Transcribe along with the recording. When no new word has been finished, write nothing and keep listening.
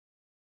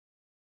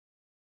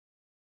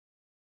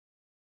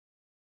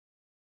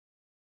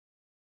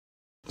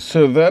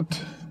So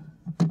that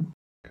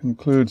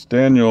concludes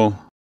Daniel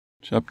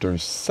chapter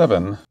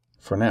 7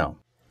 for now.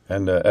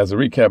 And as a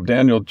recap,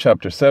 Daniel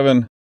chapter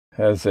 7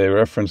 has a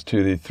reference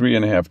to the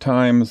 3.5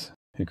 times.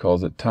 He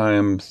calls it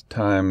times,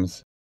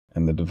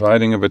 and the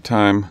dividing of a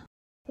time,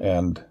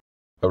 and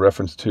a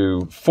reference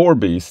to 4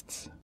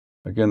 beasts.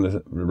 Again,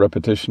 the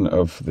repetition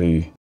of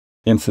the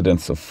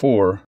incidents of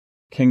 4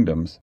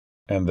 kingdoms.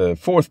 And the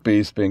 4th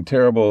beast being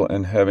terrible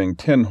and having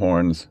 10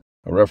 horns,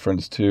 a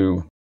reference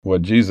to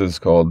what Jesus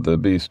called the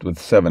beast with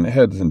 7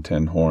 heads and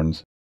 10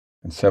 horns,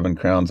 and 7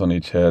 crowns on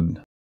each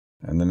head,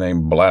 and the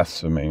name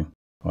blasphemy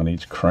on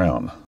each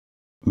crown.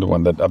 The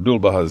one that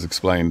Abdu'l-Bahá has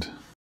explained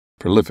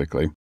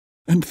prolifically,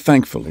 and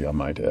thankfully, I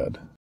might add.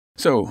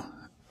 So,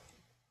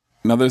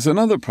 now there's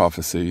another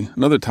prophecy,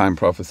 another time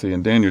prophecy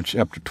in Daniel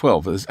chapter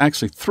 12. There's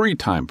actually 3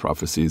 time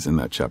prophecies in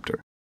that chapter.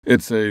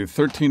 It's a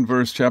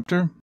 13-verse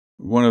chapter,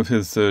 one of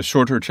his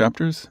shorter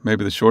chapters,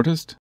 maybe the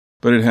shortest,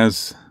 but it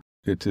is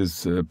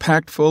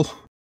packed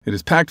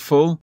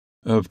full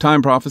of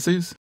time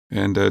prophecies,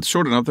 and it's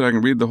short enough that I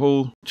can read the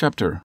whole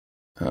chapter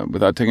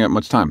without taking up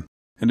much time.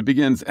 And it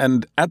begins,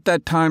 "And at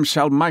that time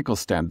shall Michael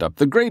stand up,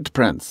 the great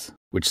prince,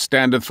 which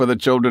standeth for the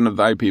children of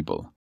thy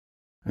people.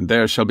 And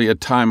there shall be a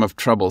time of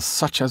trouble,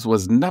 such as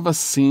was never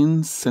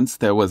seen since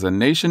there was a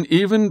nation,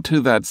 even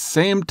to that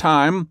same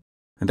time.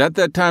 And at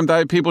that time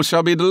thy people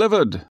shall be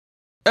delivered,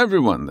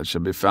 everyone that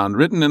shall be found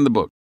written in the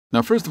book."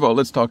 Now, first of all,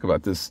 let's talk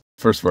about this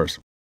first verse.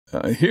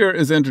 Here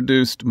is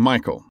introduced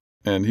Michael,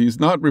 and he's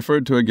not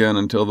referred to again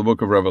until the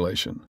book of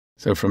Revelation.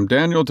 So from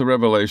Daniel to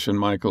Revelation,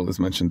 Michael is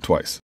mentioned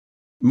twice.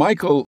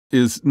 Michael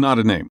is not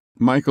a name.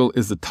 Michael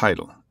is a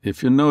title.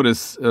 If you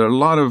notice, there are a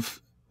lot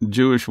of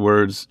Jewish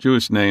words,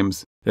 Jewish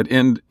names, that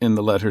end in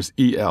the letters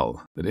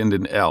E-L, that end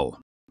in L.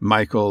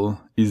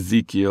 Michael,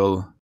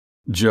 Ezekiel,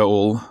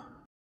 Joel,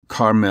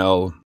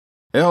 Carmel.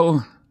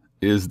 El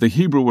is the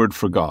Hebrew word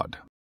for God.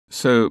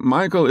 So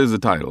Michael is a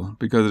title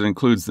because it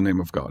includes the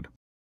name of God.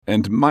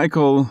 And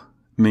Michael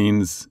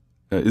is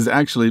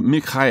actually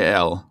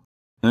Michael,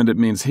 and it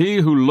means he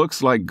who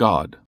looks like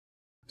God.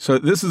 So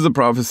this is a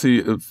prophecy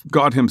of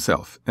God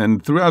himself.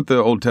 And throughout the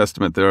Old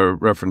Testament, there are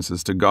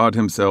references to God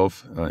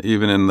himself,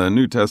 even in the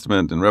New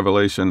Testament and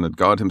Revelation, that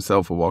God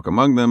himself will walk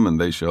among them, and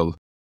they shall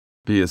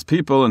be his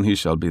people, and he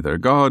shall be their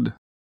God.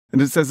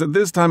 And it says, "At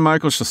this time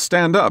Michael shall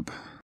stand up."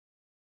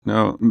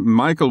 Now,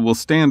 Michael will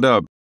stand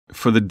up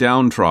for the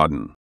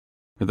downtrodden,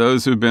 for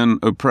those who've been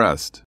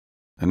oppressed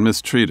and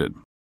mistreated,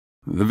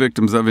 the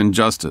victims of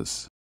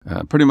injustice.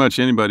 Pretty much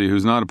anybody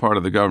who's not a part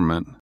of the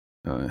government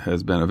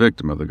has been a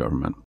victim of the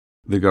government.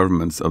 The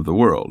governments of the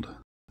world,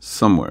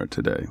 somewhere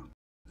today.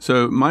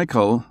 So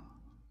Michael,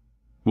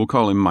 we'll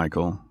call him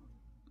Michael,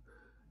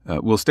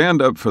 will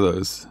stand up for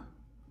those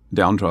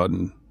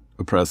downtrodden,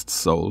 oppressed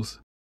souls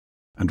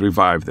and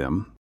revive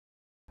them.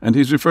 And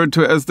he's referred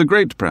to as the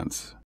Great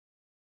Prince.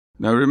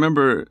 Now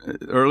remember,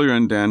 earlier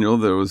in Daniel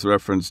there was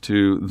reference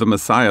to the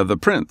Messiah, the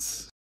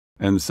Prince.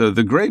 And so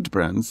the Great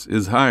Prince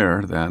is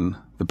higher than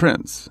the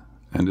Prince,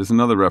 and is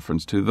another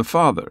reference to the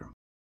Father,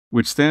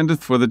 which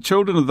standeth for the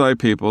children of thy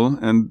people,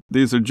 and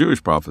these are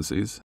Jewish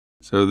prophecies.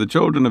 So the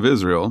children of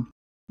Israel,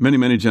 many,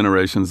 many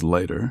generations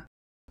later.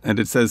 And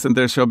it says, "And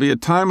there shall be a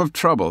time of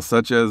trouble,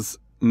 such as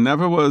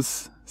never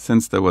was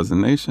since there was a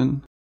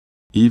nation,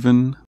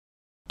 even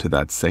to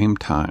that same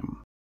time.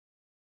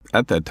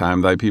 At that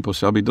time thy people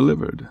shall be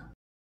delivered."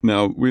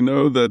 Now, we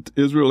know that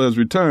Israel has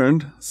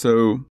returned,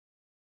 so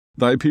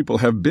thy people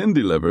have been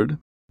delivered.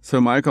 So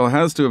Michael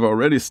has to have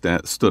already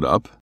stood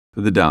up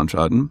for the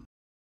downtrodden,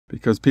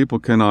 because people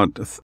can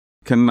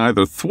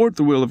neither thwart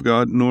the will of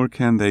God, nor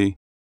can they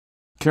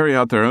carry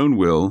out their own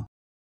will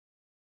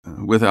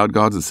without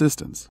God's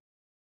assistance,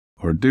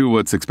 or do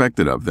what's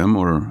expected of them,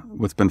 or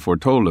what's been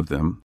foretold of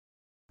them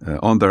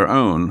on their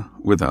own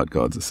without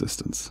God's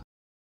assistance.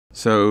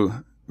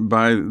 So,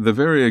 by the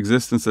very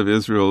existence of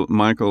Israel,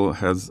 Michael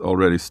has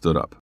already stood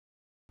up,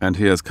 and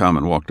he has come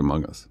and walked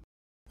among us.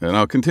 And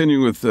I'll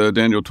continue with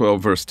Daniel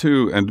 12, verse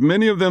 2, "And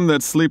many of them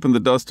that sleep in the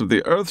dust of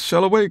the earth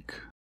shall awake,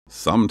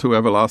 some to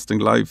everlasting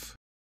life,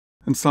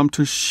 and some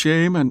to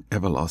shame and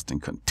everlasting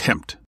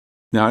contempt."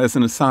 Now, as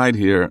an aside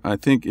here, I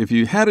think if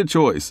you had a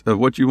choice of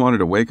what you wanted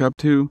to wake up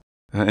to,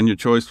 and your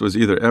choice was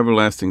either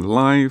everlasting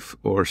life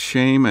or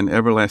shame and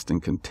everlasting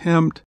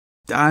contempt,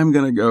 I'm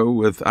going to go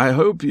with, I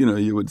hope,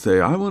 you would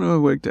say, I want to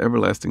awake to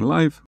everlasting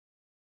life.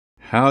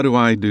 How do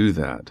I do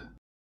that?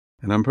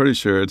 And I'm pretty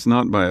sure it's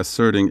not by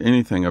asserting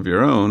anything of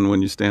your own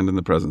when you stand in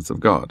the presence of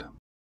God.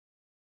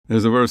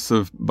 There's a verse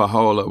of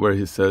Bahá'u'lláh where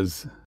he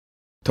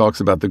talks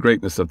about the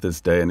greatness of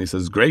this day, and he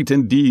says, "Great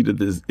indeed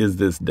is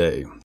this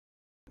day.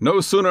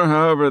 No sooner,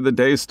 however, the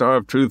day star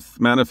of truth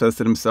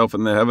manifested himself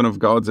in the heaven of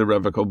God's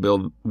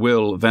irrevocable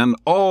will than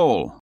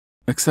all,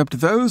 except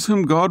those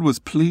whom God was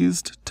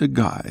pleased to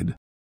guide,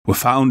 were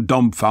found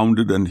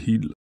dumbfounded and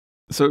heedless."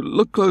 So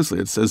look closely.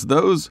 It says,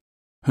 those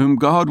whom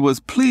God was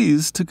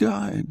pleased to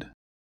guide.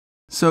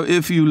 So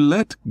if you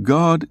let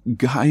God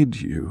guide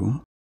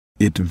you,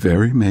 it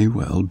very may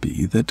well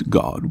be that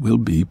God will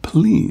be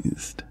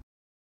pleased.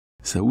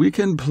 So we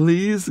can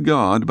please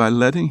God by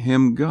letting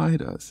Him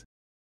guide us.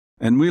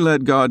 And we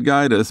let God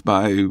guide us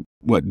by,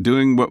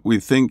 doing what we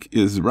think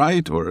is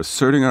right or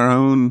asserting our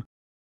own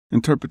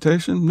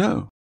interpretation?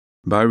 No.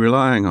 By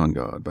relying on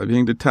God, by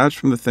being detached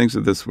from the things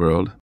of this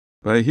world,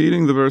 by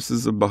heeding the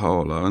verses of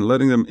Baha'u'lláh and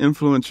letting them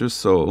influence your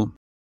soul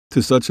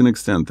to such an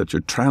extent that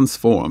you're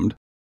transformed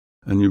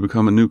and you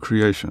become a new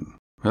creation.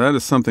 Now, that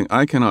is something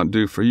I cannot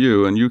do for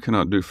you and you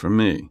cannot do for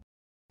me.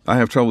 I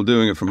have trouble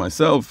doing it for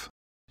myself.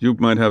 You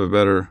might have a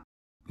better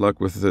luck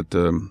with it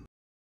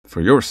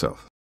for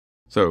yourself.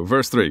 So,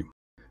 verse 3.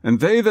 And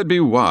they that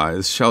be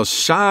wise shall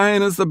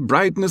shine as the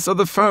brightness of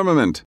the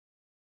firmament,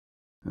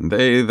 and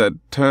they that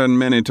turn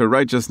many to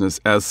righteousness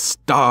as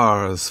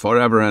stars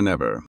forever and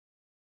ever.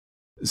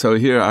 So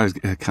here I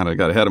kind of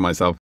got ahead of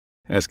myself,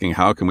 asking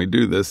how can we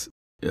do this?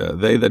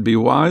 They that be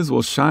wise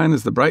will shine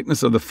as the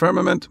brightness of the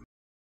firmament,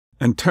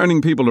 and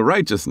turning people to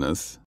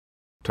righteousness,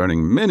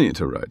 turning many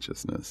to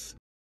righteousness,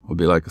 will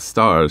be like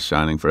stars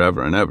shining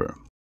forever and ever.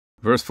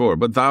 Verse 4,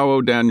 But thou,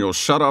 O Daniel,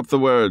 shut up the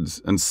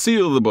words, and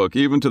seal the book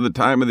even to the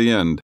time of the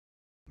end.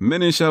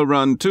 Many shall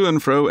run to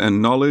and fro,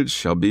 and knowledge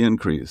shall be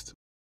increased.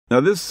 Now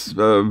this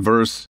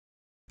verse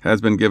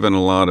has been given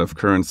a lot of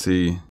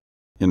currency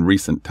in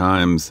recent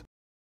times.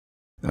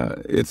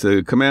 It's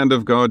a command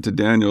of God to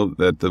Daniel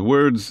that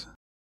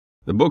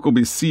the book will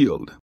be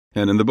sealed.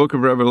 And in the book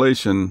of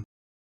Revelation,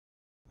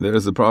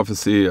 there's a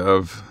prophecy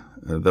of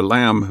the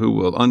Lamb who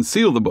will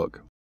unseal the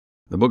book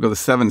of the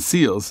seven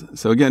seals.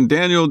 So again,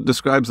 Daniel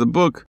describes the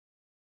book.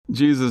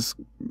 Jesus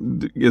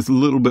is a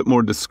little bit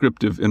more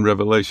descriptive in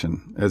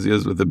Revelation, as he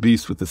is with the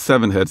beast with the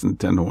 7 heads and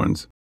 10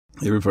 horns.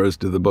 He refers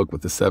to the book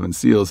with the 7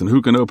 seals. And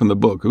who can open the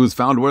book? Who is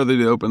found worthy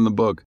to open the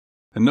book?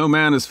 And no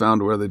man is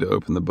found worthy to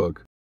open the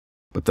book,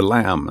 but the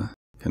Lamb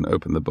can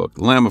open the book.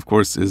 The Lamb, of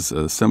course, is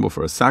a symbol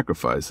for a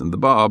sacrifice. And the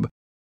Bab,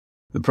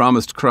 the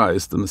promised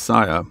Christ, the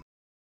Messiah,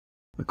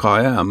 the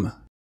Qa'am,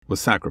 was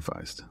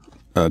sacrificed,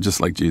 just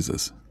like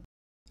Jesus,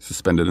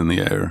 suspended in the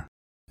air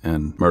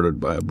and murdered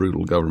by a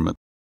brutal government.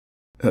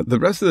 The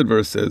rest of the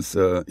verse says,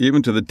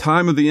 even to the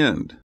time of the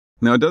end.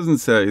 Now, it doesn't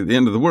say the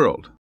end of the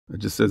world. It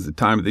just says the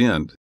time of the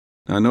end.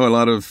 Now, I know a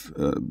lot of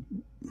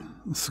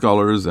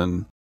scholars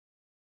and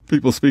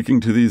people speaking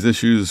to these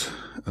issues,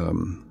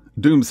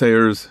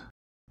 doomsayers,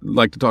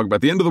 like to talk about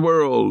the end of the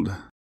world,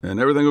 and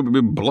everything will be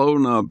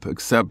blown up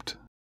except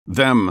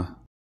them,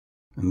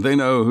 and they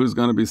know who's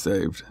going to be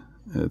saved.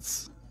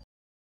 It's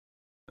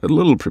a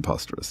little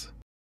preposterous.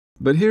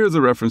 But here's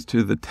a reference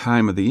to the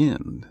time of the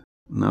end,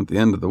 not the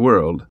end of the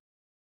world.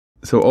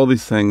 So all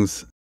these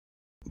things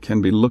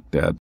can be looked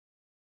at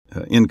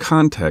in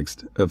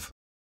context of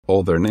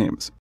all their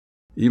names.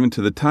 Even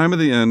to the time of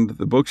the end,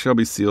 the book shall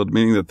be sealed,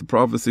 meaning that the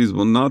prophecies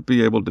will not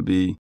be able to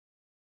be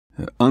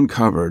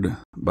uncovered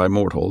by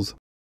mortals.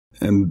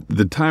 And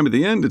the time of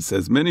the end, it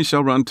says, many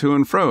shall run to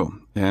and fro.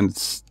 And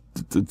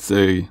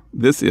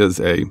this is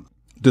a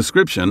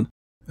description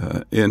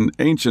in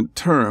ancient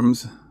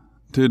terms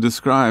to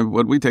describe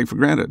what we take for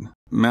granted.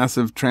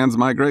 Massive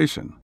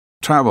transmigration,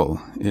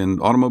 travel in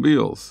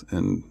automobiles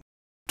and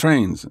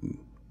trains and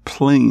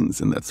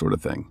planes and that sort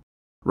of thing.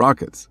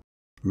 Rockets.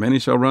 Many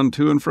shall run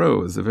to and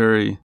fro is a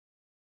very,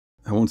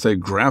 I won't say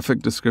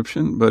graphic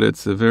description, but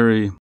it's a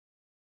very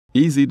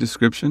easy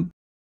description.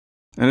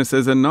 And it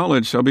says, and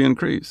knowledge shall be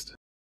increased.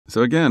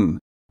 So again,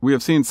 we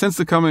have seen since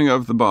the coming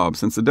of the Bab,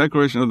 since the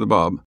declaration of the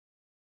Bab,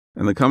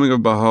 and the coming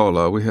of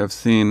Baha'u'lláh, we have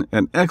seen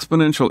an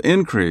exponential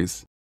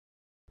increase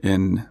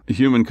in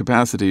human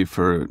capacity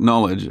for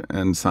knowledge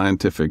and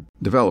scientific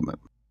development.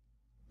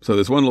 So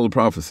this one little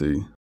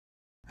prophecy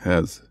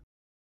has,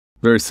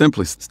 very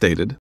simply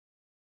stated,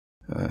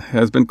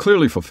 has been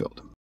clearly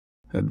fulfilled.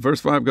 And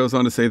verse 5 goes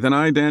on to say, Then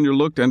I, Daniel,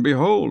 looked, and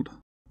behold,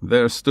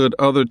 there stood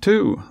other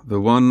two, the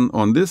one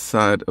on this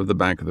side of the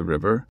bank of the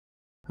river,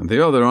 and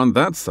the other on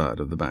that side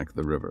of the bank of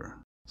the river.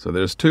 So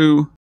there's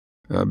two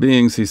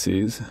beings he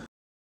sees,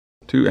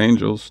 two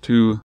angels,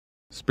 two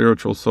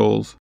spiritual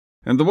souls.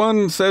 And the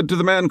one said to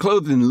the man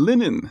clothed in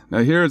linen.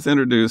 Now here it's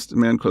introduced,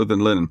 man clothed in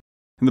linen.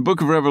 In the book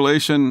of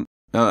Revelation,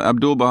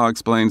 Abdul-Baha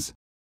explains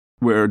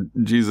where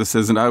Jesus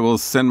says, And I will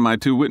send my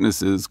 2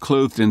 witnesses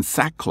clothed in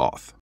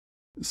sackcloth.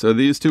 So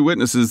these 2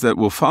 witnesses that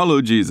will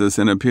follow Jesus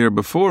and appear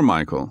before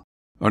Michael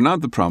are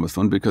not the promised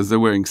one because they're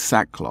wearing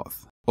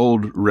sackcloth,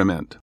 old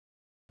raiment.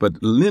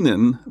 But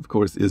linen, of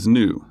course, is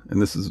new, and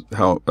this is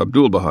how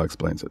Abdul-Baha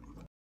explains it.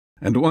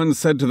 And one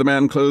said to the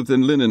man clothed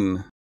in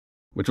linen,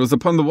 which was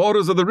upon the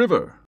waters of the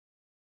river,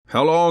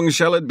 How long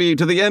shall it be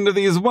to the end of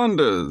these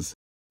wonders?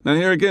 Now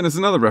here again is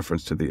another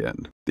reference to the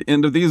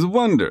end of these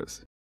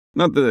wonders.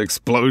 Not the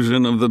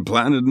explosion of the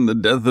planet and the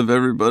death of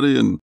everybody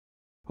and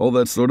all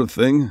that sort of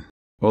thing,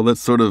 all that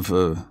sort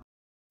of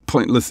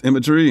pointless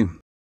imagery,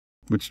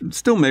 which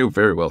still may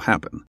very well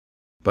happen.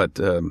 But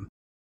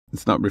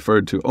it's not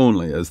referred to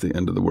only as the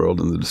end of the world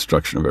and the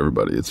destruction of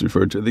everybody. It's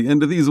referred to the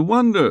end of these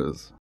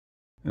wonders.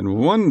 And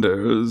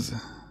wonders,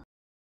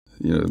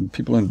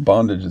 people in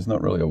bondage is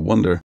not really a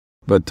wonder,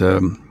 but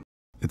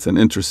it's an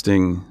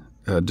interesting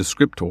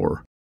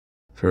descriptor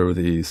for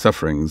the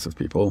sufferings of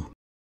people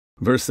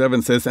Verse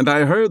 7 says, "And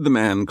I heard the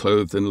man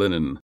clothed in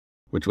linen,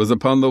 which was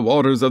upon the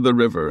waters of the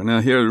river." Now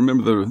here,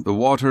 remember the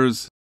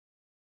waters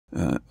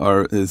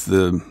is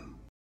the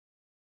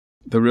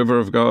river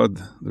of God,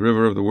 the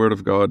river of the Word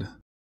of God.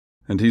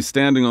 And he's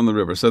standing on the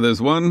river. So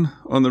there's one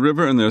on the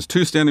river and there's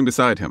two standing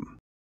beside him.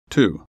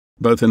 Two,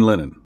 both in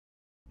linen,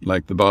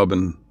 like the Bab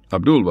and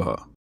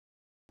Abdul-Baha.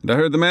 "And I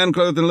heard the man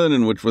clothed in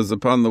linen, which was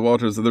upon the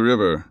waters of the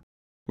river,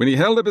 when he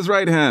held up his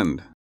right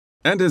hand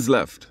and his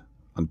left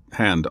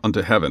hand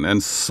unto heaven,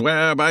 and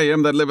sware by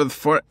him that liveth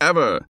for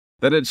ever,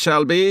 that it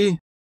shall be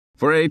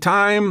for a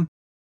time,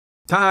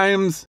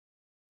 times,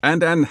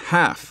 and an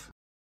half.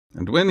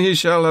 And when he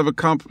shall have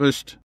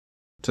accomplished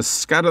to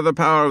scatter the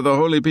power of the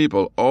holy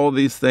people, all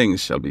these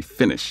things shall be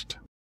finished."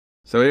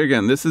 So here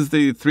again, this is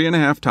the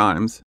 3.5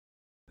 times,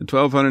 the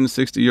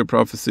 1260-year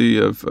prophecy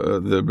of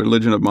the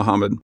religion of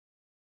Muhammad,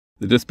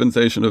 the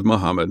dispensation of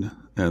Muhammad,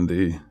 and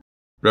the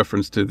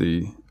reference to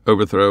the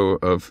overthrow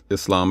of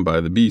Islam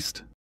by the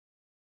beast.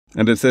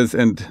 And it says,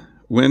 "And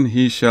when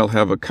he shall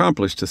have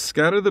accomplished to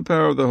scatter the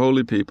power of the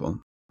holy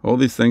people, all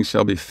these things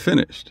shall be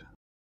finished."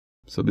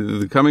 So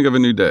the coming of a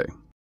new day.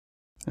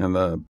 And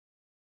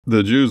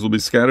the Jews will be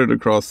scattered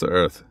across the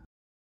earth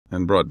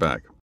and brought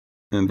back.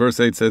 And verse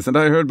 8 says, "And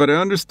I heard, but I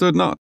understood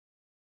not.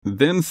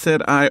 Then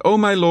said I, O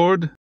my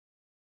Lord,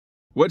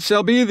 what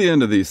shall be the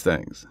end of these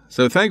things?"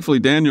 So thankfully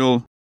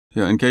Daniel,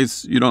 in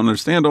case you don't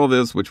understand all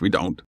this, which we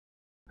don't,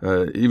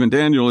 even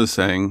Daniel is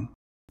saying,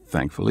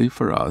 thankfully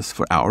for us,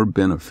 for our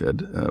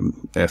benefit,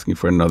 asking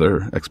for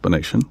another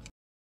explanation.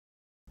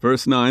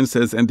 Verse 9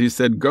 says, "And he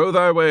said, Go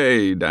thy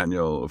way,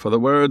 Daniel, for the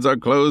words are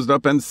closed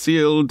up and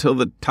sealed till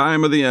the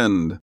time of the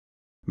end.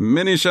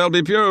 Many shall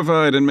be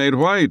purified and made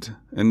white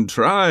and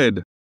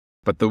tried,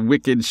 but the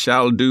wicked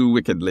shall do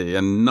wickedly,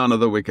 and none of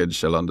the wicked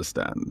shall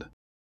understand,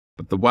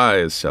 but the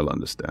wise shall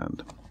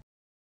understand.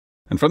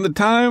 And from the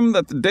time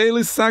that the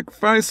daily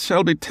sacrifice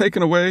shall be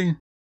taken away,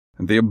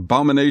 and the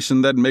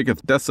abomination that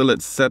maketh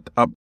desolate set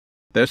up,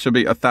 there shall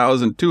be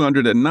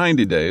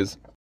 1,290 days."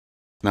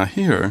 Now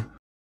here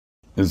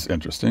is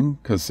interesting,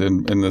 because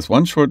in this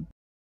one short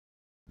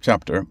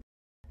chapter,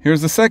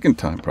 here's the second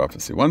time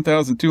prophecy,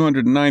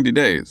 1,290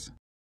 days.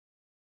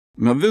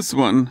 Now this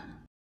one,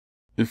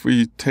 if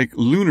we take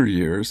lunar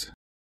years,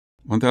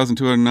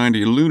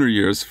 1,290 lunar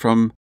years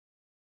from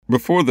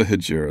before the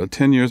Hijra,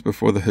 10 years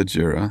before the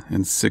Hijra,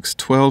 in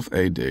 612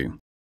 AD,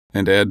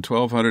 and add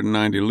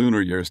 1,290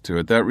 lunar years to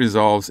it, that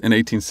resolves in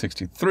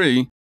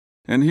 1863.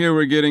 And here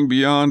we're getting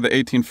beyond the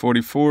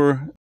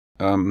 1844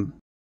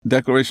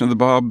 Declaration of the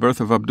Bab,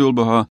 birth of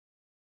Abdul-Baha,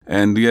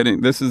 and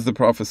this is the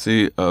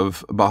prophecy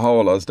of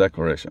Baha'u'llah's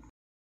declaration.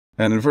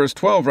 And in verse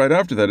 12, right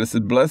after that, it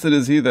said, "Blessed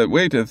is he that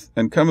waiteth,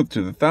 and cometh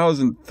to the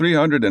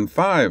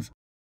 1,305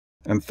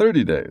 and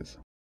 30 days."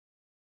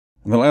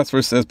 And the last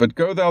verse says, "But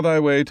go thou thy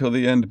way till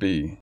the end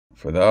be,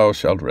 for thou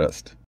shalt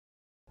rest,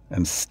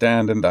 and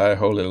stand in thy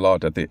holy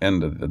lot at the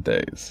end of the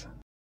days."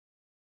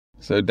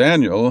 So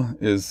Daniel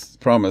is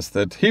promised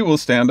that he will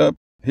stand up.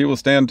 He will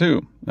stand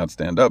too. Not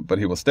stand up, but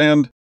he will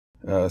stand.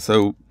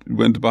 So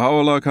when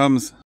Baha'u'lláh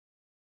comes,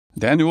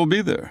 Daniel will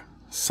be there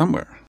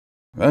somewhere.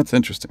 That's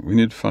interesting. We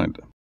need to find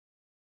it.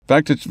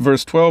 Back to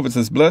verse 12, it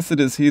says, "Blessed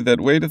is he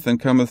that waiteth and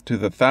cometh to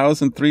the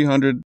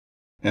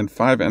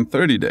 1,305 and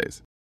 30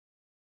 days."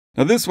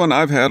 Now this one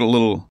I've had a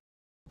little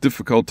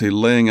difficulty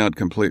laying out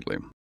completely.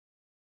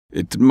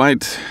 It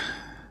might,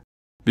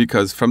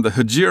 because from the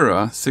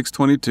Hijra,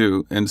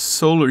 622, and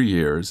solar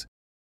years,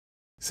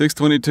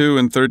 622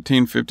 and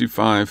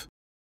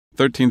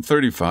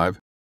 1335,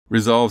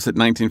 resolves at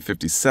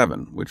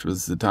 1957, which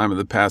was the time of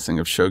the passing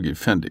of Shoghi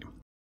Effendi.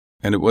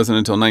 And it wasn't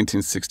until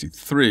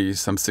 1963,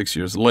 some 6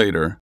 years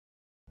later,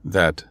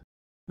 that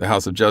the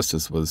House of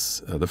Justice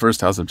the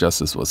first House of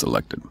Justice was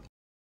elected.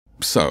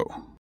 So,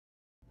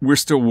 we're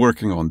still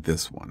working on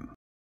this one.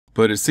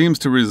 But it seems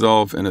to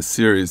resolve with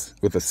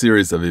a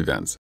series of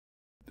events.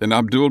 And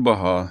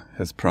Abdul-Baha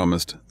has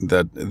promised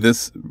that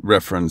this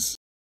reference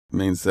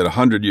means that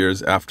 100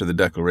 years after the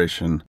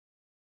declaration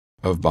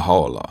of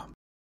Baha'u'lláh.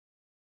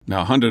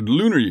 Now, 100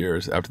 lunar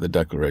years after the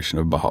declaration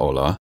of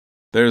Baha'u'lláh,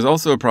 there is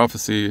also a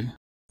prophecy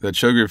that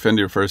Shoghi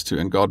Effendi refers to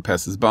in God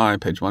Passes By,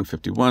 page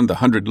 151. The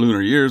 100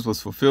 lunar years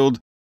was fulfilled.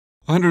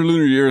 100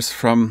 lunar years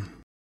from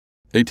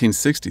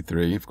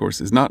 1863, of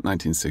course, is not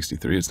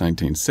 1963, it's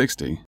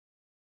 1960.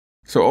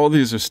 So all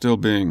these are still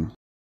being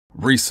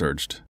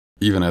researched,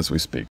 even as we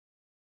speak.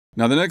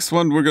 Now, the next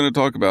one we're going to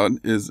talk about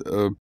is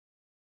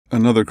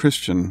another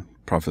Christian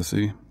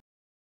prophecy.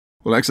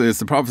 Well, actually, it's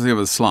the prophecy of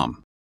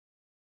Islam.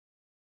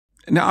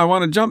 Now, I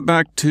want to jump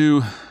back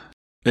to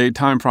a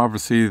time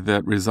prophecy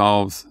that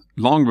resolves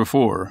long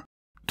before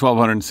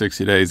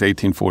 1260 days,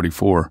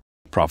 1844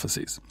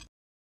 prophecies.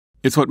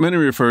 It's what many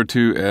refer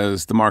to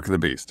as the mark of the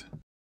beast.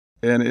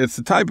 And it's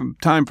the type of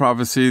time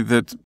prophecy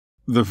that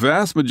the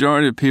vast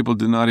majority of people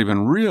do not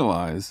even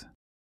realize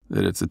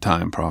that it's a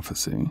time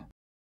prophecy.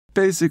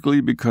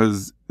 Basically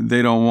because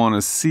they don't want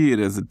to see it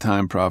as a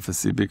time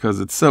prophecy because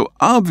it's so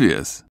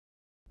obvious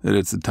that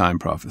it's a time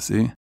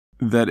prophecy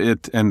that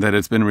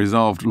it's been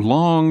resolved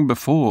long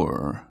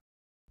before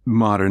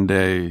modern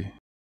day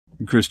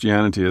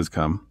Christianity has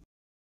come,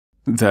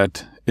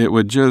 that it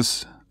would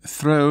just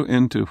throw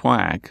into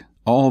whack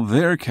all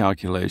their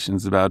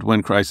calculations about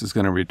when Christ is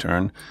going to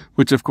return,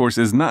 which of course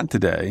is not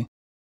today,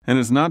 and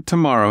it's not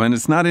tomorrow, and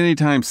it's not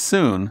anytime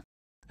soon,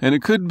 and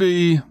it could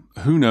be,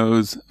 who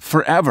knows,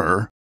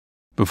 forever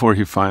before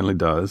he finally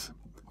does,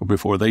 or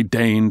before they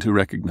deign to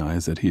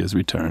recognize that he has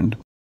returned.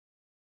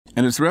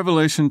 And it's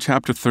Revelation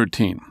chapter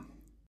 13.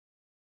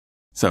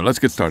 So let's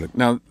get started.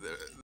 Now,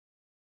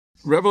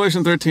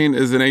 Revelation 13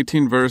 is an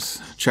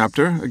 18-verse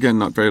chapter. Again,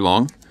 not very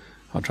long.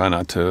 I'll try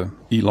not to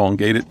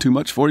elongate it too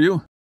much for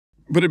you.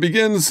 But it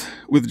begins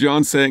with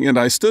John saying, "And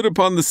I stood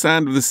upon the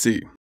sand of the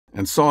sea,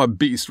 and saw a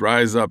beast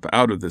rise up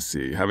out of the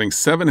sea, having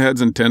 7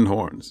 heads and 10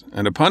 horns,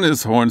 and upon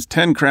his horns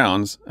 10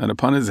 crowns, and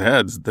upon his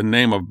heads the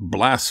name of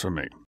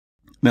blasphemy."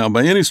 Now,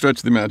 by any stretch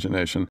of the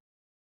imagination,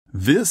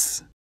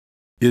 this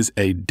is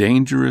a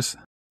dangerous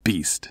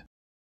beast,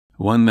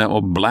 one that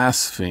will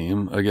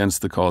blaspheme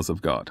against the cause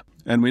of God.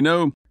 And we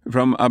know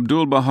from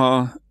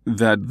Abdul-Baha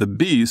that the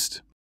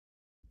beast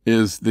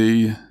is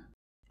the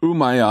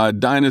Umayyad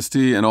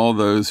dynasty and all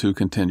those who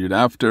continued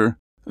after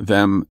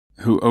them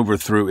who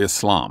overthrew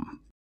Islam.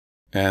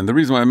 And the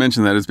reason why I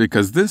mention that is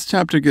because this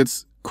chapter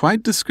gets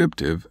quite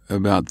descriptive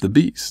about the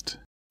beast.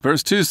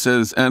 Verse 2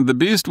 says, "And the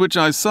beast which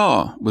I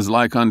saw was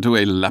like unto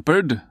a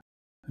leopard,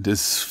 and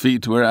his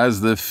feet were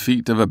as the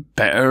feet of a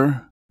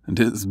bear, and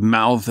his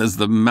mouth as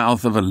the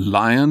mouth of a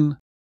lion.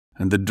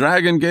 And the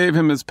dragon gave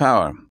him his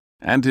power,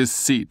 and his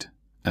seat,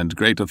 and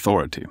great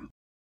authority."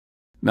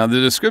 Now the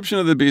description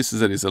of the beast is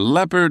that he's a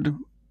leopard,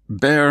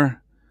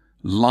 bear,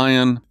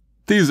 lion.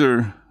 These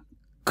are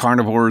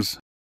carnivores.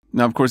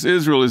 Now, of course,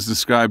 Israel is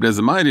described as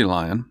a mighty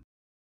lion,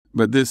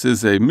 but this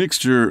is a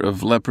mixture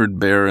of leopard,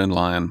 bear, and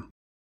lion.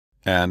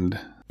 And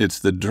it's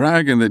the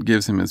dragon that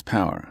gives him his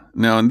power.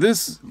 Now, in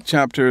this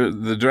chapter,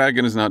 the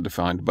dragon is not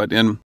defined, but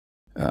in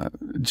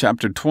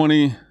chapter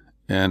 20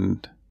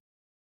 and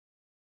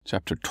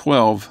chapter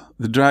 12,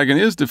 the dragon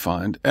is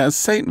defined as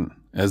Satan,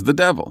 as the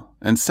devil,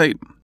 and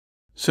Satan.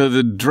 So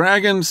the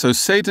dragon, so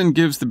Satan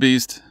gives the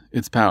beast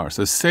its power.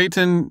 So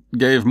Satan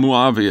gave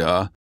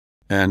Muawiyah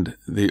and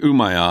the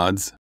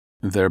Umayyads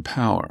their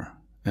power,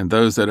 and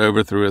those that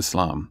overthrew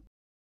Islam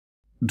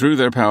drew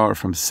their power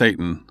from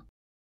Satan,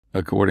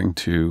 according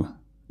to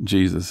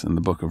Jesus in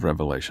the book of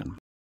Revelation.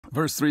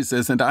 Verse 3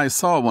 says, "And I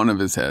saw one of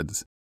his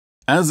heads,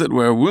 as it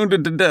were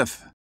wounded to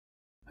death,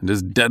 and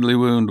his deadly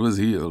wound was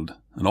healed,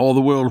 and all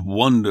the world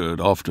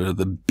wondered after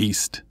the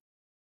beast."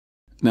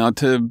 Now,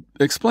 to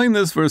explain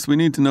this verse, we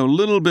need to know a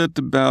little bit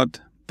about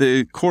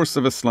the course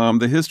of Islam,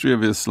 the history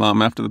of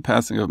Islam after the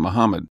passing of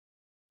Muhammad.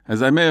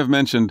 As I may have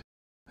mentioned,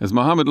 as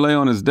Muhammad lay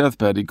on his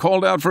deathbed, he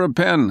called out for a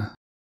pen.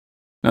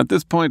 Now, at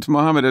this point,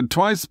 Muhammad had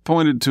twice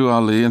pointed to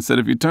Ali and said,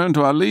 "If you turn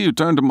to Ali, you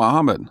turn to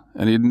Muhammad."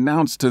 And he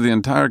announced to the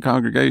entire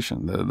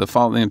congregation, the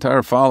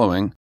entire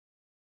following,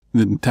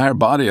 the entire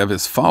body of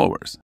his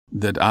followers,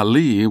 that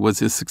Ali was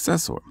his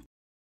successor.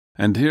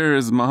 And here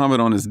is Muhammad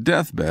on his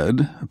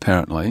deathbed,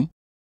 apparently,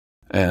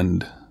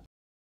 and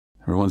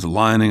everyone's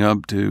lining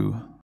up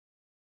to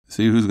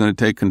see who's going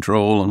to take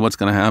control and what's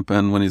going to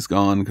happen when he's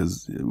gone,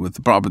 because with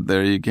the prophet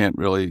there, you can't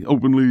really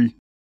openly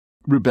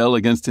rebel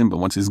against him, but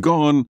once he's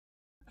gone,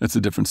 that's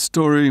a different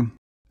story.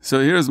 So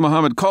here's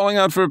Muhammad calling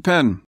out for a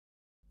pen,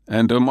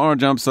 and Omar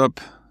jumps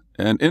up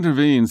and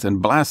intervenes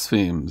and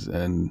blasphemes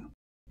and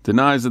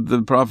denies that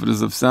the prophet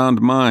is of sound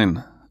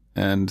mind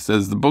and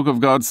says the book of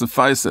God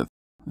sufficeth,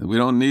 that we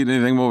don't need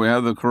anything more, we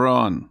have the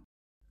Qur'an.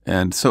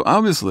 And so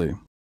obviously,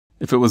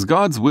 if it was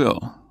God's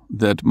will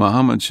that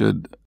Muhammad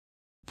should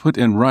put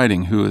in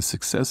writing who his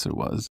successor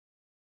was,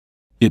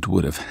 it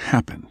would have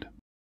happened.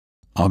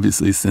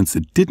 Obviously, since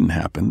it didn't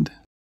happen,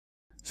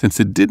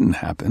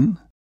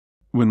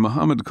 when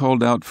Muhammad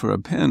called out for a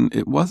pen,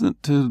 it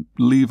wasn't to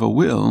leave a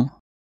will,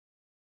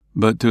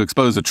 but to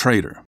expose a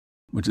traitor,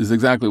 which is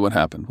exactly what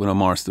happened when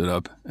Omar stood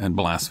up and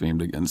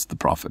blasphemed against the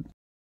prophet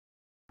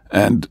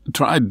and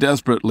tried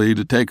desperately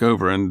to take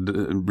over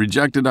and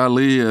rejected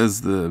Ali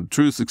as the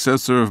true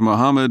successor of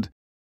Muhammad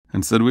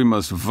and said we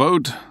must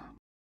vote,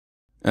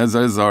 as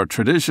is our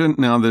tradition.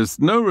 Now, there's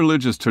no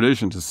religious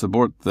tradition to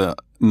support the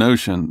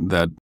notion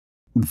that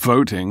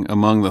voting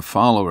among the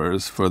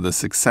followers for the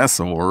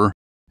successor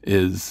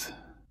is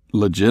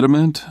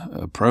legitimate,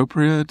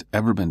 appropriate,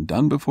 ever been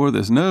done before.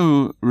 There's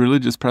no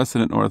religious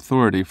precedent or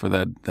authority for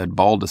that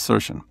bald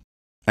assertion.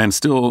 And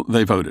still,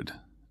 they voted.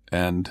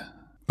 And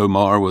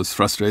Omar was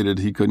frustrated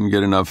he couldn't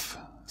get enough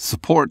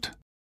support.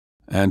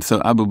 And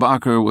so Abu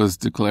Bakr was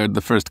declared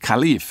the first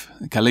caliph.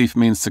 Caliph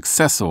means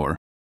successor,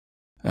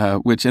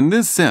 which in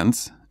this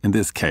sense, in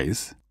this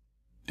case,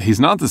 he's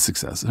not the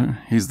successor.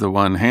 He's the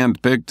one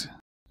handpicked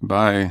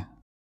by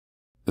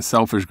a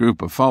selfish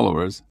group of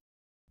followers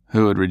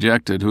who had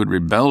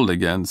rebelled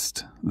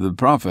against the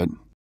prophet.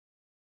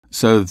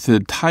 So the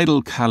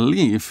title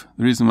caliph,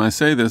 the reason why I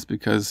say this,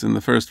 because in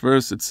the first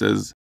verse it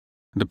says,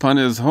 "And upon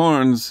his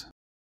horns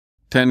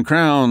 10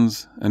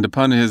 crowns, and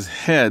upon his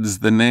heads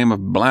the name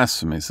of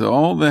blasphemy." So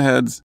all the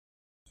heads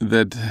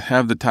that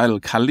have the title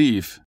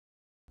caliph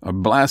are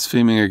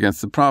blaspheming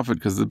against the Prophet,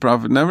 because the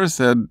Prophet never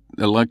said,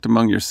 elect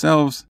among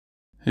yourselves.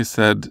 He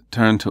said,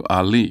 turn to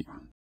Ali.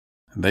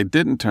 And they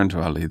didn't turn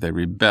to Ali. They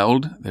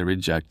rebelled, they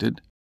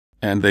rejected,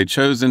 and they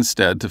chose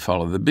instead to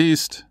follow the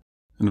beast.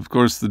 And of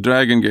course, the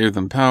dragon gave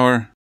them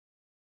power.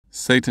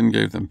 Satan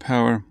gave them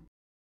power.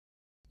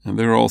 And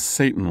they're all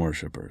Satan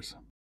worshippers.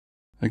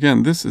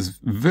 Again, this is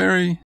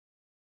very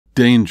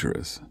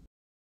dangerous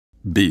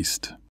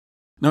beast.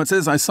 Now it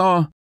says, I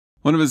saw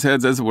one of his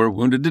heads, as it were,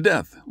 wounded to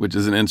death, which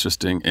is an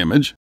interesting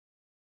image.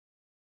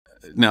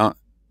 Now,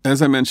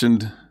 as I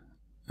mentioned,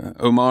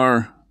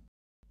 Omar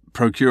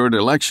procured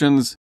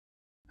elections.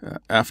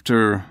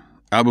 After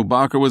Abu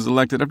Bakr was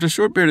elected, after a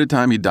short period of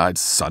time, he died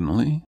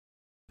suddenly.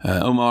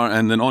 Omar,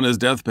 and then on his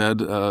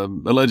deathbed,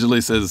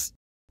 allegedly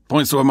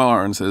points to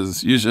Omar and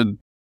says, you should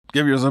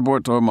give your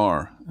support to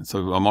Omar. And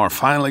so Omar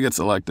finally gets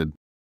elected.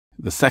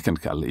 The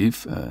second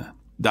caliph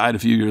died a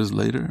few years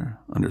later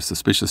under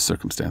suspicious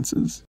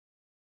circumstances.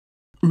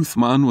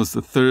 Uthman was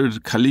the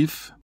third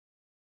caliph,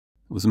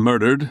 was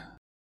murdered.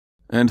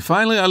 And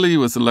finally, Ali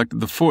was elected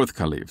the fourth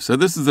caliph. So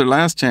this is their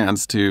last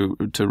chance to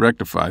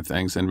rectify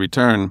things and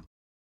return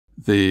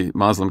the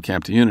Muslim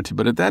camp to unity.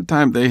 But at that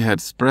time, they had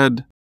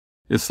spread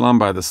Islam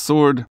by the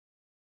sword.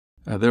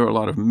 There were a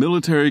lot of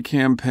military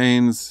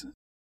campaigns.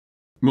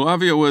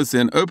 Muawiyah was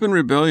in open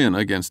rebellion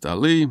against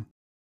Ali,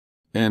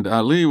 and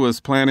Ali was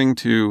planning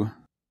to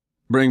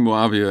bring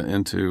Muawiyah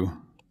into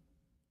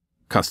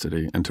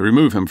custody and to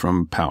remove him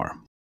from power.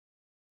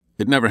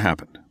 It never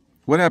happened.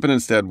 What happened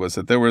instead was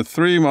that there were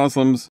 3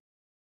 Muslims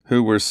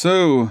who were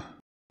so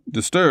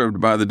disturbed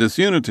by the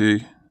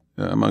disunity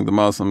among the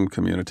Muslim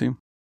community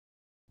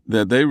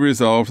that they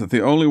resolved that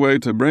the only way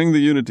to bring the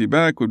unity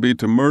back would be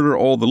to murder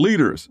all the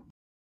leaders.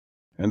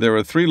 And there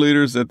were 3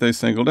 leaders that they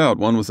singled out.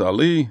 One was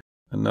Ali,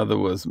 another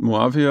was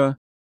Muawiyah,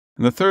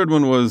 and the third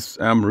one was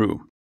Amru,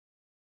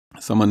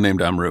 someone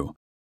named Amru.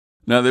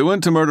 Now, they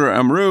went to murder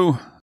Amru.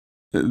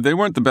 They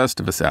weren't the best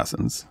of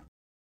assassins.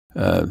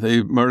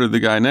 They murdered the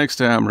guy next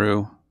to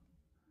Amru.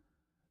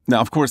 Now,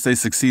 of course, they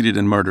succeeded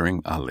in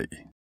murdering Ali.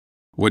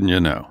 Wouldn't you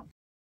know?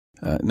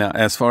 Now,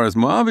 as far as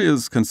Muawiyah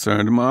is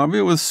concerned,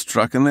 Muawiyah was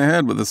struck in the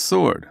head with a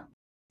sword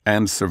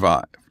and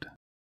survived.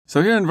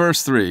 So here in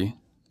verse 3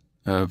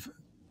 of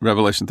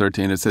Revelation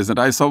 13, it says, and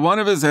I saw one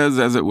of his heads,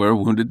 as it were,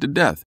 wounded to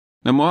death.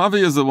 Now,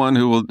 Muawiyah is the one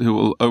who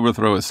will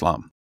overthrow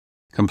Islam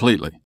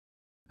completely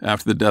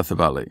after the death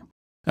of Ali,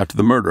 after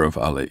the murder of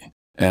Ali.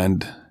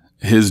 And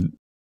his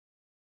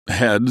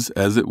heads,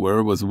 as it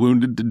were, was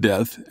wounded to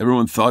death.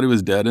 Everyone thought he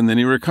was dead, and then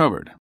he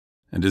recovered.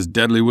 And his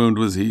deadly wound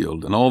was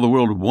healed. And all the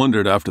world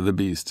wondered after the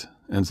beast.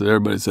 And so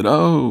everybody said,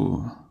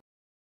 oh,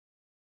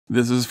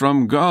 this is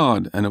from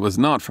God. And it was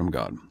not from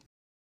God.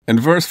 And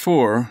verse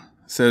 4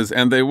 says,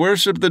 and they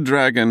worshipped the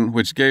dragon,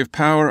 which gave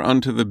power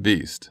unto the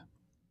beast.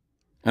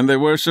 And they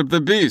worshipped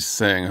the beast,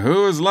 saying,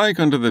 who is like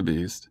unto the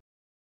beast?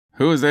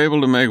 Who is able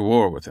to make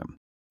war with him?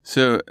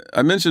 So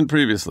I mentioned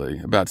previously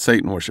about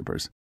Satan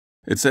worshippers.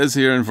 It says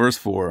here in verse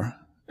 4,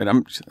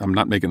 and I'm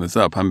not making this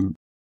up,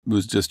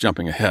 was just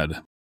jumping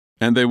ahead.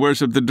 And they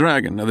worship the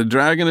dragon. Now the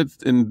dragon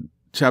in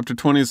chapter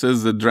 20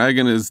 says the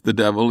dragon is the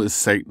devil, is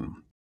Satan.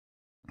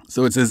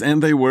 So it says,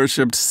 and they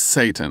worshipped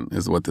Satan,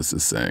 is what this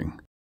is saying.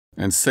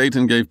 And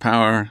Satan gave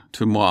power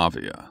to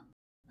Muawiyah.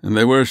 And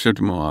they worshipped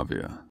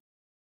Muawiyah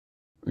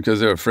because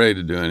they were afraid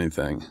to do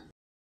anything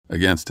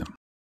against him.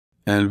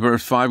 And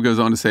verse 5 goes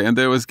on to say, and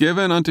there was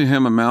given unto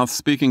him a mouth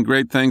speaking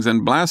great things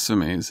and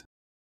blasphemies,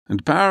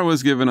 and power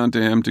was given unto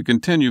him to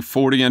continue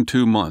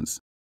 42 months.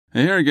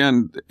 And here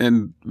again,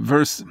 in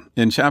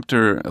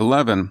chapter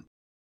 11,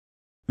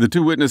 the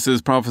 2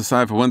 witnesses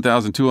prophesy for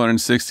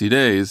 1,260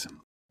 days,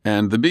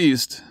 and the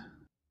beast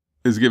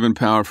is given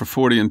power for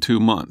 42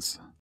 months.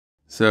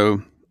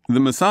 So the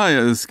Messiah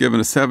is given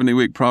a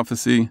 70-week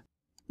prophecy,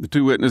 the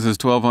 2 witnesses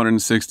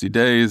 1,260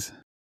 days.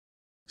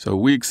 So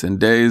weeks and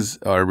days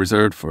are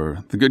reserved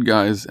for the good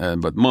guys,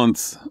 but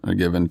months are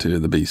given to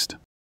the beast.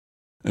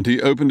 And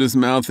he opened his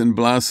mouth in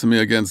blasphemy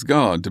against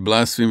God, to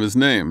blaspheme his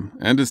name,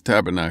 and his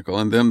tabernacle,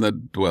 and them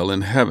that dwell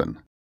in heaven.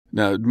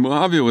 Now,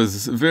 Muawiyah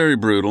was very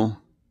brutal,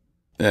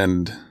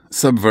 and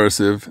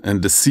subversive,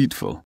 and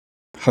deceitful.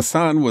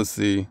 Hassan was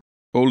the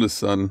oldest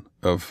son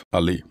of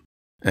Ali,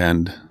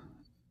 and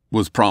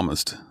was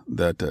promised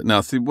that...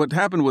 now, see, what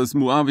happened was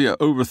Muawiyah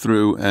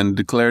overthrew and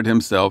declared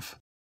himself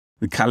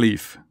the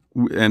caliph,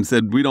 and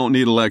said, we don't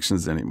need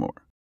elections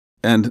anymore.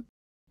 And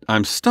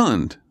I'm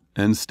stunned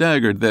and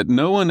staggered that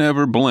no one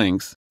ever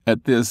blinks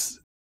at this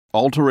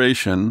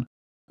alteration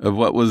of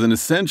what was an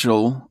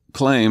essential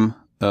claim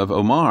of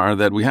Omar,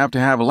 that we have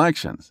to have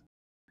elections.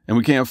 And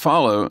we can't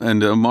follow,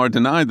 and Omar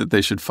denied that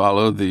they should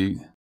follow the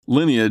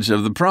lineage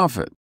of the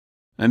Prophet.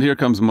 And here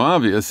comes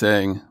Muawiyah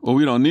saying, well,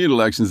 we don't need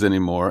elections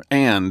anymore,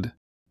 and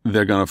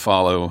they're going to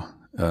follow,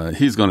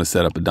 he's going to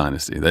set up a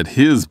dynasty, that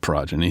his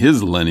progeny,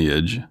 his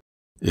lineage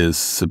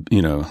is,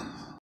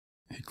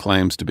 he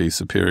claims to be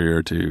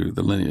superior to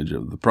the lineage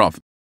of the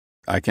Prophet.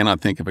 I cannot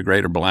think of a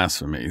greater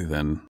blasphemy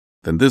than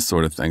this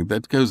sort of thing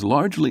that goes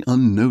largely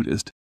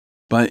unnoticed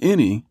by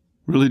any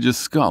religious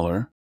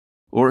scholar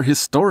or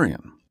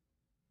historian.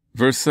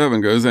 verse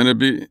 7 goes,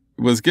 and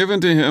was given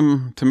to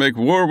him to make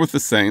war with the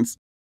saints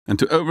and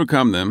to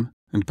overcome them,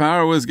 and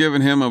power was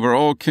given him over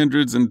all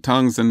kindreds and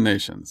tongues and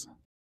nations.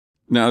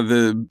 Now,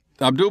 the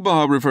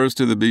Abdu'l-Baha refers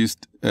to the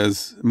beast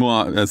as the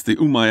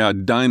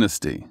Umayyad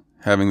dynasty,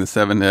 having the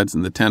 7 heads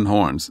and the 10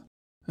 horns,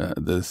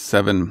 the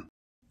 7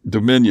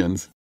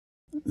 dominions,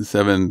 the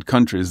 7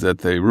 countries that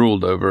they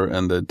ruled over,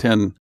 and the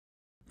 10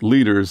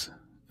 leaders,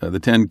 the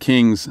 10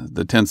 kings,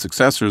 the 10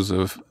 successors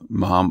of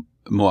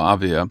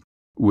Muawiyah,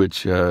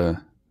 which,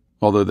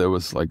 although there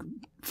was like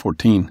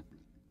 14,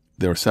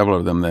 there were several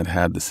of them that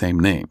had the same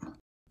name.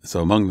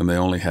 So among them, they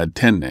only had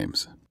 10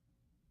 names.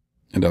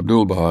 And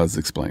Abdu'l-Baha has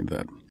explained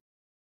that.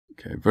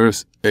 Okay,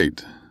 verse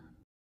 8.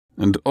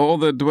 And all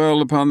that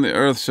dwell upon the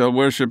earth shall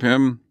worship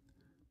him,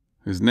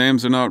 whose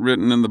names are not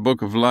written in the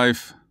book of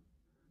life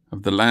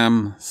of the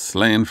Lamb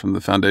slain from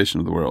the foundation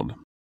of the world.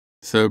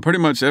 So pretty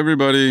much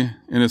everybody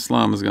in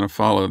Islam is going to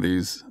follow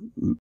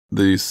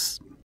the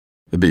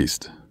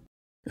beast.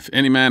 If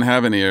any man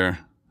have an ear,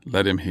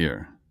 let him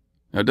hear.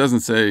 Now it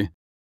doesn't say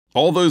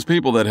all those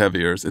people that have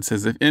ears. It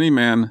says if any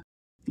man,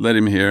 let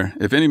him hear.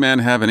 If any man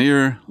have an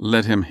ear,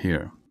 let him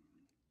hear.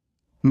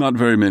 Not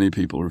very many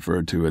people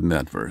referred to in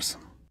that verse.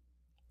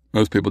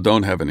 Most people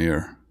don't have an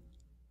ear,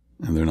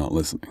 and they're not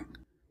listening.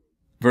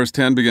 Verse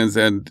 10 begins,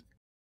 and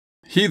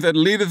he that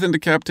leadeth into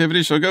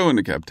captivity shall go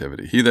into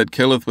captivity. He that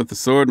killeth with the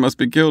sword must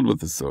be killed with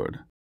the sword.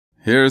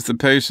 Here is the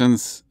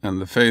patience and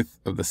the faith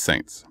of the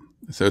saints.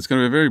 So it's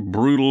going to be a very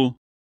brutal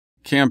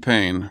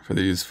campaign for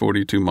these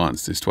 42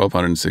 months, these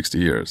 1260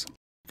 years.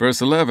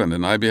 Verse 11,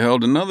 and I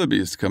beheld another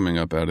beast coming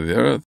up out of the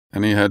earth,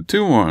 and he had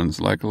 2 horns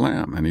like a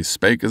lamb, and he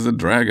spake as a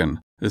dragon.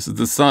 This is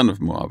the son of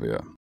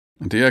Muawiyah.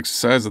 And he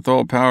exerciseth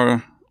all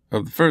power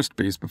of the first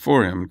beast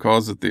before him, and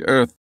causeth the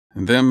earth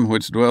and them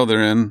which dwell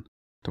therein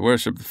to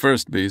worship the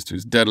first beast,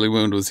 whose deadly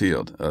wound was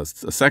healed. A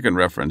second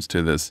reference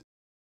to this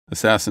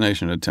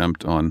assassination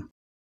attempt on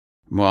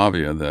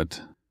Muawiyah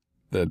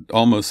that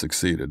almost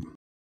succeeded.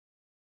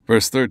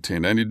 Verse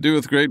 13, and he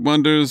doeth great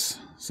wonders,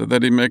 so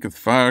that he maketh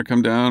fire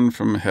come down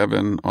from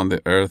heaven on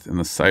the earth in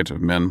the sight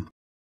of men,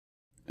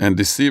 and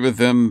deceiveth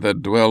them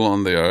that dwell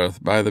on the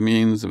earth by the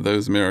means of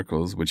those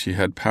miracles which he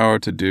had power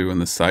to do in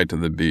the sight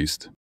of the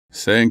beast,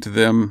 saying to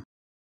them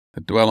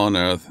that dwell on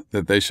earth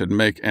that they should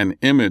make an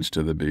image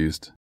to the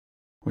beast,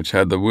 which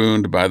had the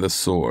wound by the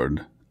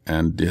sword,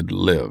 and did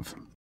live.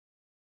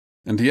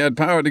 And he had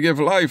power to give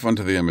life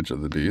unto the image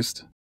of the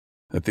beast,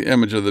 that the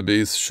image of the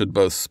beast should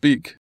both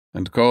speak,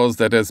 and cause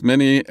that as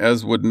many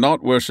as would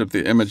not worship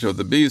the image of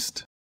the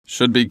beast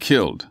should be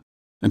killed.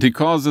 And he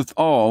causeth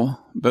all,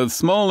 both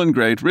small and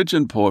great, rich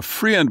and poor,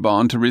 free and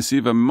bond, to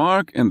receive a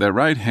mark in their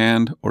right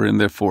hand or in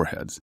their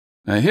foreheads.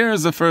 Now here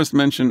is the first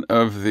mention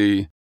of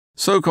the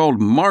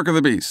so-called mark of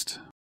the beast.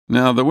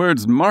 Now the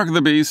words mark of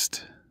the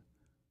beast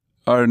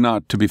are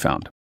not to be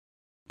found,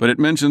 but it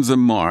mentions a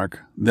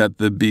mark that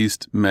the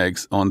beast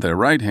makes on their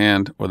right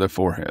hand or their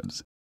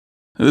foreheads.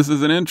 This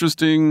is an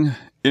interesting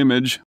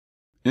image,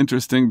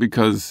 interesting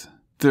because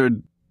there are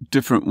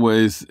different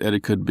ways that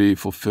it could be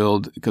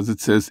fulfilled, because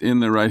it says in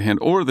their right hand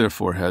or their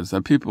foreheads.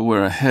 Now people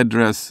wear a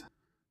headdress.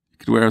 You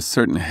could wear a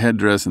certain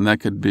headdress, and that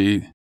could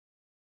be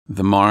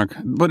the mark,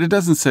 but it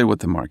doesn't say what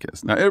the mark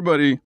is. Now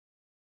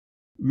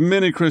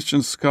many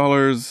Christian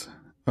scholars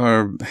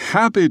are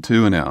happy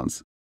to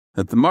announce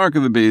that the mark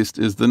of the beast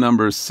is the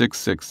number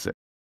 666.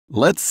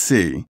 Let's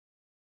see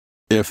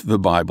if the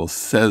Bible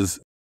says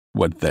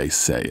what they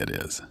say it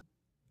is.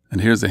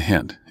 And here's a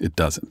hint, it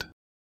doesn't.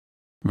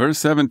 Verse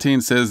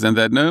 17 says, and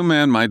that no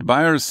man might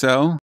buy or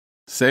sell,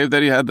 save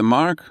that he had the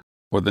mark,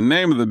 or the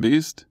name of the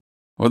beast,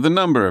 or the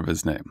number of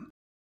his name.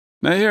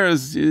 Now here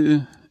is,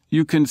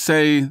 you can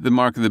say the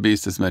mark of the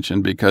beast is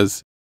mentioned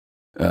because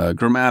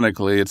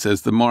grammatically it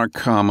says the mark,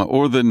 comma,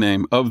 or the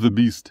name of the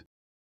beast.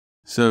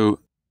 So,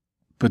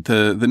 but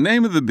the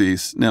name of the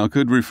beast now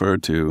could refer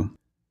to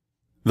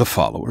the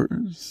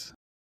followers,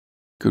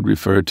 could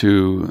refer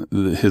to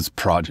his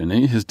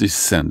progeny, his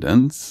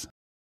descendants.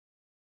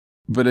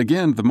 But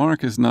again, the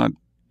mark is not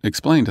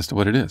explained as to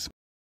what it is.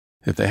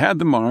 If they had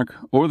the mark,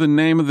 or the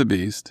name of the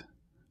beast,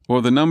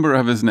 or the number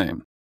of his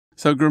name.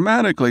 So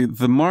grammatically,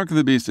 the mark of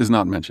the beast is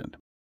not mentioned.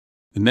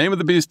 The name of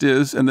the beast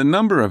is, and the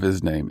number of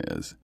his name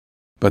is.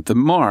 But the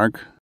mark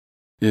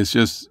is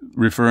just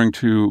referring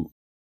to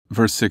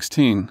verse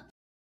 16,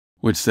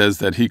 which says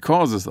that he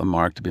causes the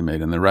mark to be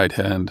made in their right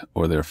hand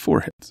or their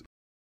foreheads.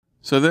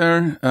 So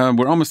there,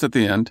 we're almost at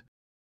the end.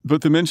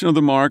 But the mention of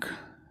the mark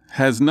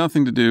has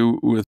nothing to do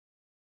with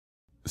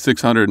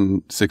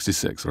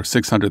 666, or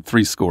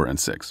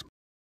 636.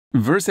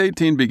 Verse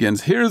 18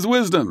 begins, here is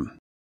wisdom,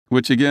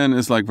 which again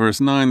is like verse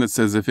 9 that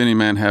says, if any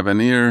man have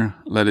an ear,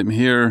 let him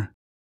hear.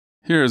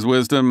 Here is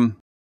wisdom.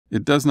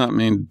 It does not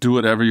mean do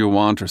whatever you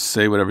want, or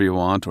say whatever you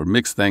want, or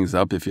mix things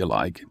up if you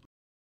like.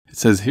 It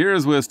says, here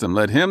is wisdom.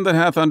 Let him that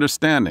hath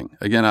understanding.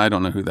 Again, I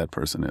don't know who that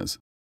person is.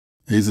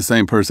 He's the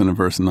same person in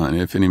verse 9.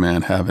 If any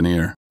man have an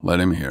ear, let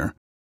him hear.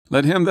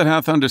 Let him that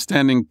hath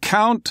understanding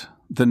count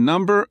the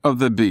number of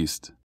the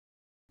beast.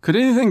 Could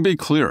anything be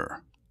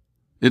clearer?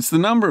 It's the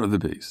number of the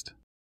beast.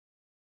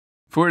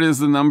 for it is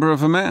the number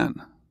of a man,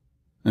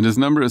 and his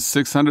number is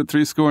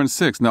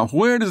 666. Now,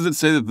 where does it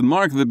say that the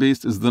mark of the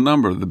beast is the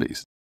number of the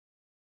beast?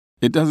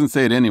 It doesn't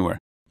say it anywhere,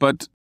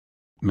 but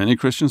many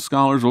Christian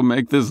scholars will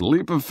make this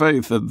leap of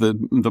faith that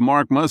the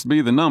mark must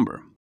be the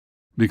number,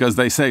 because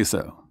they say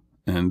so,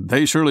 and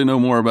they surely know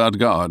more about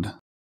God.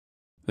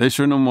 They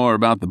sure know more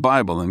about the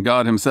Bible than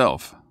God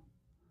himself.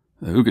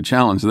 Who could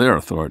challenge their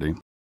authority?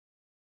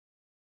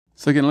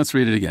 So again, let's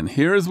read it again.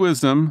 Here is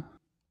wisdom.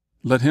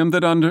 Let him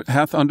that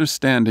hath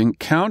understanding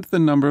count the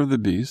number of the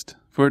beast,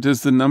 for it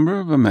is the number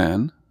of a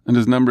man, and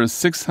his number is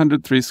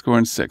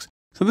 666.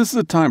 So this is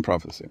a time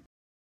prophecy.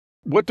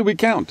 What do we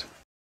count?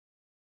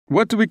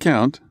 What do we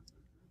count,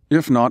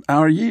 if not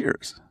our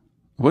years?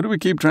 What do we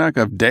keep track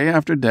of day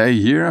after day,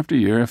 year after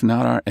year, if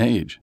not our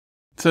age?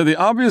 So the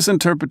obvious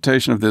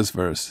interpretation of this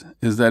verse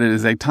is that it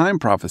is a time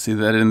prophecy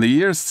that in the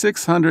year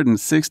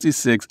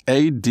 666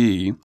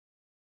 A.D.,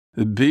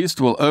 the beast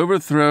will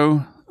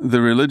overthrow the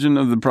religion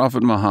of the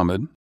Prophet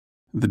Muhammad,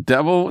 the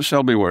devil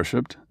shall be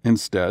worshipped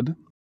instead,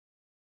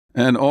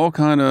 and all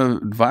kind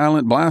of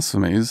violent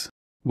blasphemies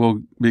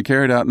will be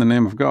carried out in the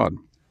name of God.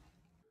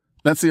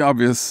 That's the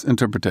obvious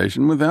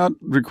interpretation without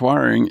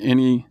requiring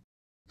any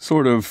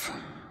sort of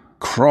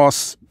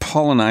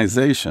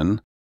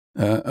cross-pollinization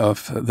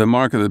of the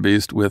mark of the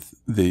beast with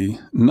the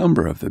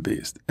number of the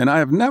beast. And I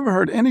have never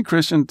heard any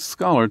Christian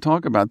scholar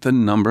talk about the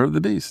number of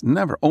the beast.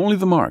 Never. Only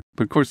the mark.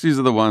 But of course, these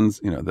are the ones,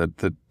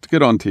 that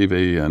get on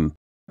TV and,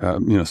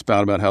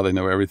 spout about how they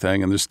know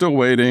everything. And they're still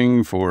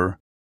waiting for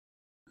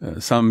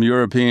some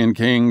European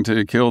king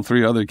to kill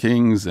 3 other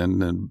kings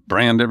and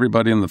brand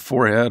everybody in the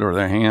forehead or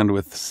their hand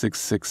with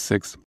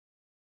 666.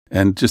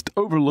 And just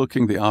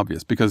overlooking the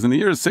obvious. Because in the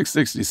year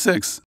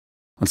 666,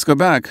 let's go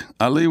back.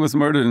 Ali was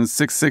murdered in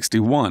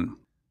 661.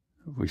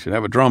 We should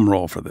have a drum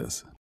roll for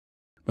this.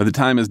 By the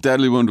time his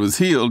deadly wound was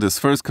healed, his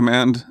first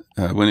command,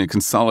 when he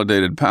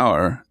consolidated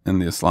power in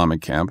the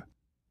Islamic camp,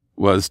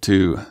 was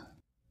to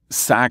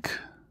sack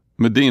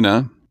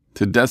Medina,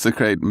 to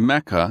desecrate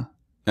Mecca,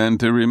 and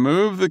to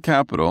remove the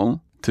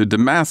capital to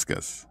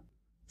Damascus.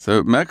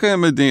 So Mecca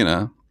and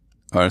Medina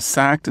are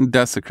sacked and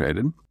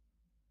desecrated,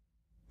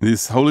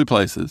 these holy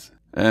places,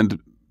 and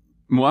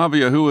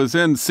Muawiyah, who was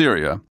in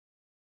Syria,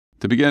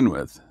 to begin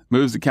with,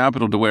 moves the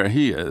capital to where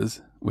he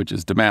is, which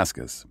is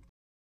Damascus.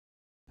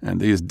 And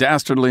these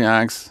dastardly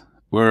acts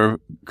were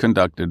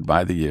conducted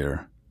by the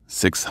year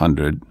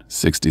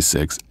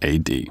 666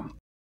 A.D.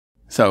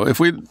 So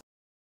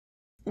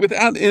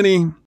without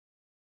any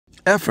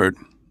effort,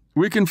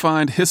 we can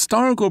find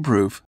historical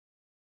proof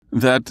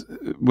that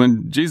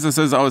when Jesus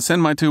says, I will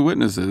send my 2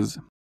 witnesses,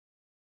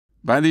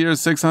 by the year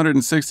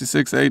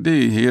 666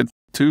 A.D.,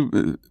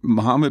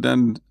 Muhammad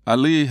and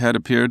Ali had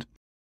appeared,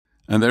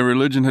 and their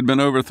religion had been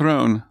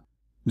overthrown,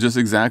 just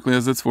exactly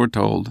as it's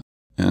foretold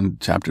in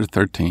chapter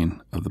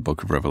 13 of the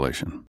book of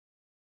Revelation.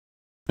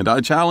 And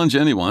I challenge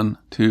anyone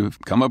to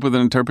come up with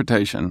an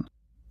interpretation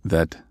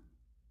that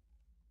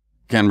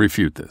can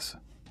refute this.